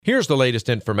Here's the latest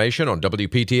information on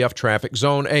WPTF Traffic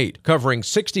Zone 8, covering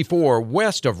 64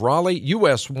 west of Raleigh,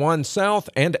 US 1 south,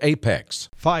 and Apex.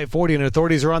 540 and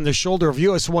authorities are on the shoulder of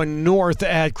US 1 north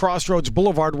at Crossroads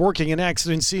Boulevard, working an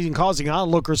accident scene causing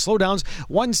onlooker slowdowns.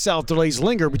 1 south delays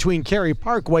linger between Cary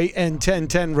Parkway and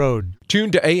 1010 Road. Tune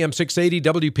to AM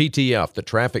 680 WPTF, the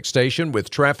traffic station, with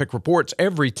traffic reports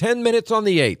every 10 minutes on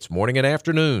the 8s, morning and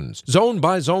afternoons.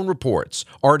 Zone-by-zone reports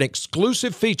are an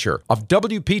exclusive feature of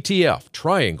WPTF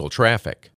Triangle Traffic.